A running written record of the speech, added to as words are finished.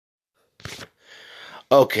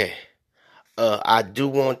Okay. I do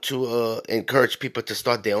want to encourage people to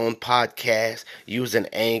start their own podcast using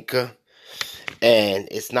Anchor, and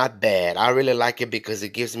it's not bad. I really like it because it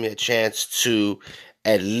gives me a chance to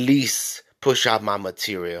at least push out my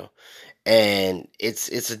material, and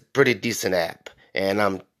it's a pretty decent app. And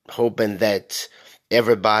I'm hoping that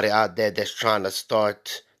everybody out there that's trying to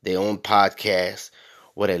start their own podcast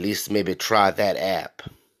would at least maybe try that app.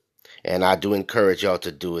 And I do encourage y'all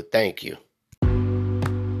to do it. Thank you.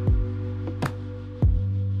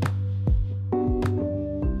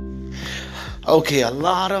 Okay, a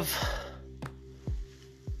lot of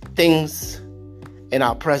things in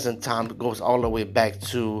our present time goes all the way back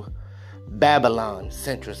to Babylon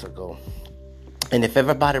centuries ago. And if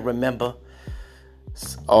everybody remember,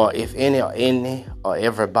 or if any or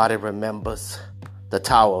everybody remembers the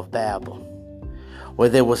Tower of Babel, where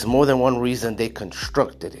there was more than one reason they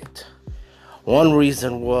constructed it. One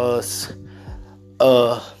reason was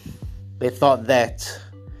they thought that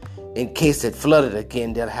in case it flooded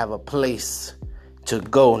again, they'll have a place to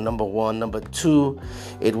go, number one. Number two,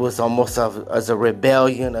 it was almost as a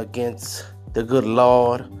rebellion against the good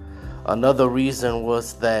Lord. Another reason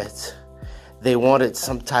was that they wanted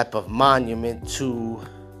some type of monument to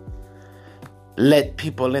let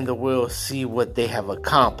people in the world see what they have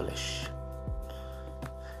accomplished.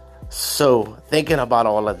 So, thinking about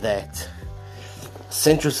all of that,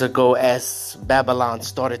 centuries ago, as Babylon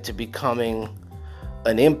started to becoming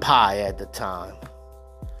an empire at the time,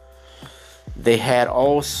 they had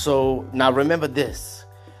also, now remember this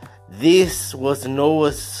was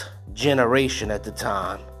Noah's generation at the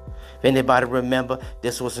time. If anybody remember,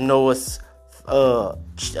 this was Noah's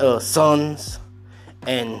sons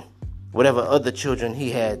and whatever other children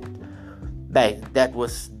he had back. That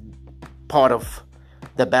was part of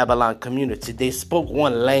the Babylon community. They spoke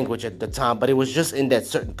one language at the time, but it was just in that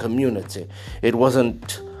certain community. It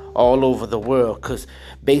wasn't all over the world, because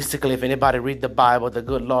basically, if anybody read the Bible, the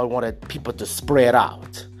good Lord wanted people to spread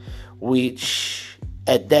out, which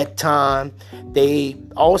at that time they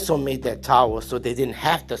also made that tower so they didn't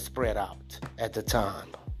have to spread out at the time.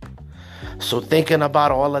 So thinking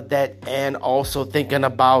about all of that, and also thinking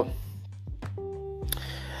about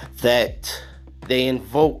that they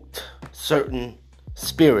invoked certain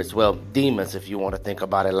spirits, well, demons, if you want to think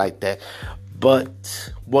about it like that.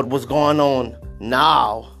 But what was going on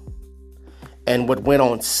now and what went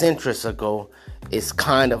on centuries ago is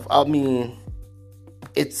kind of,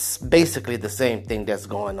 it's basically the same thing that's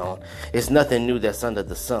going on. It's nothing new that's under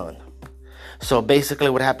the sun. So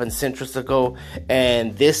basically what happened centuries ago,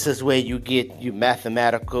 and this is where you get your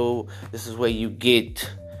mathematical, this is where you get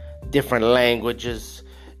different languages.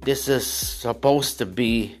 This is supposed to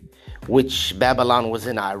be, which Babylon was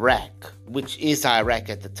in Iraq, which is Iraq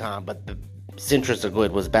at the time, but centuries ago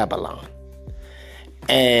it was Babylon.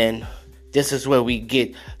 And this is where we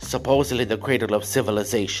get supposedly the cradle of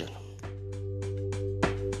civilization.